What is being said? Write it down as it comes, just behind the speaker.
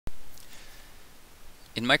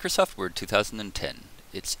In Microsoft Word 2010,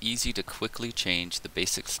 it's easy to quickly change the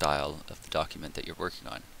basic style of the document that you're working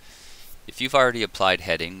on. If you've already applied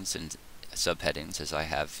headings and subheadings, as I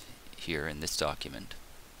have here in this document,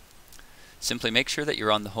 simply make sure that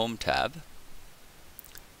you're on the Home tab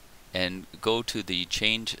and go to the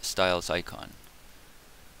Change Styles icon.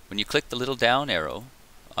 When you click the little down arrow,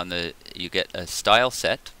 you get a style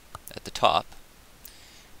set at the top,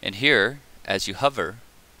 and here, as you hover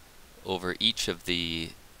over each of the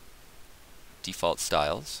default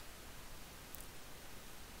styles,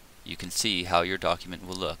 you can see how your document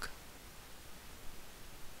will look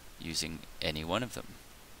using any one of them.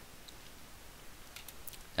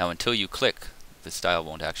 Now, until you click, the style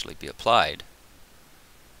won't actually be applied,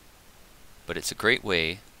 but it's a great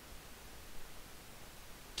way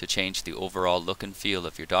to change the overall look and feel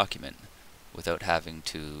of your document without having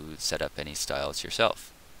to set up any styles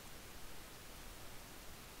yourself.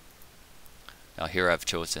 Now here I've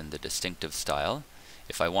chosen the distinctive style.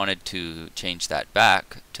 If I wanted to change that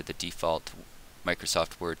back to the default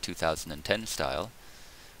Microsoft Word 2010 style,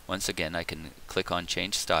 once again I can click on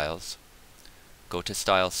Change Styles, go to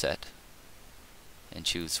Style Set, and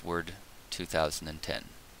choose Word 2010.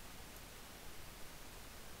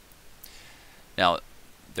 Now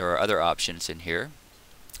there are other options in here.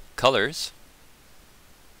 Colors,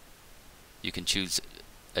 you can choose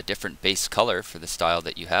a different base color for the style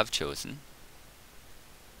that you have chosen.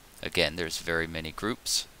 Again, there's very many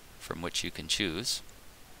groups from which you can choose.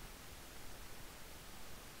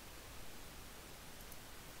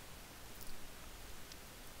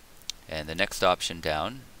 And the next option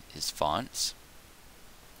down is fonts.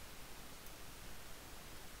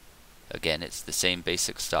 Again, it's the same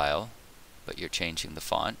basic style, but you're changing the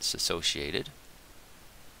fonts associated.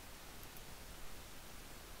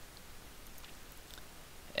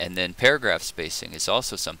 And then paragraph spacing is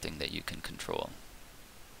also something that you can control.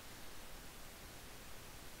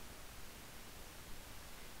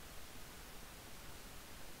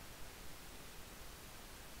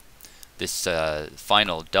 This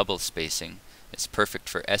final double spacing is perfect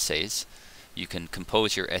for essays. You can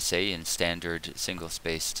compose your essay in standard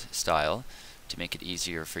single-spaced style to make it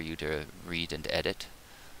easier for you to read and edit.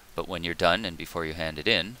 But when you're done and before you hand it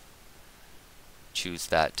in, choose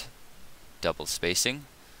that double spacing,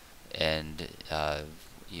 and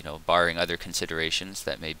barring other considerations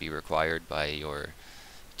that may be required by your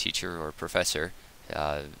teacher or professor,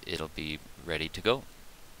 it'll be ready to go.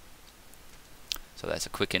 So that's a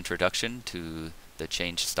quick introduction to the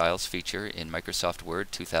Change Styles feature in Microsoft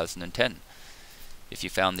Word 2010. If you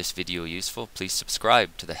found this video useful, please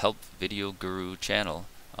subscribe to the Help Video Guru channel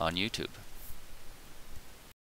on YouTube.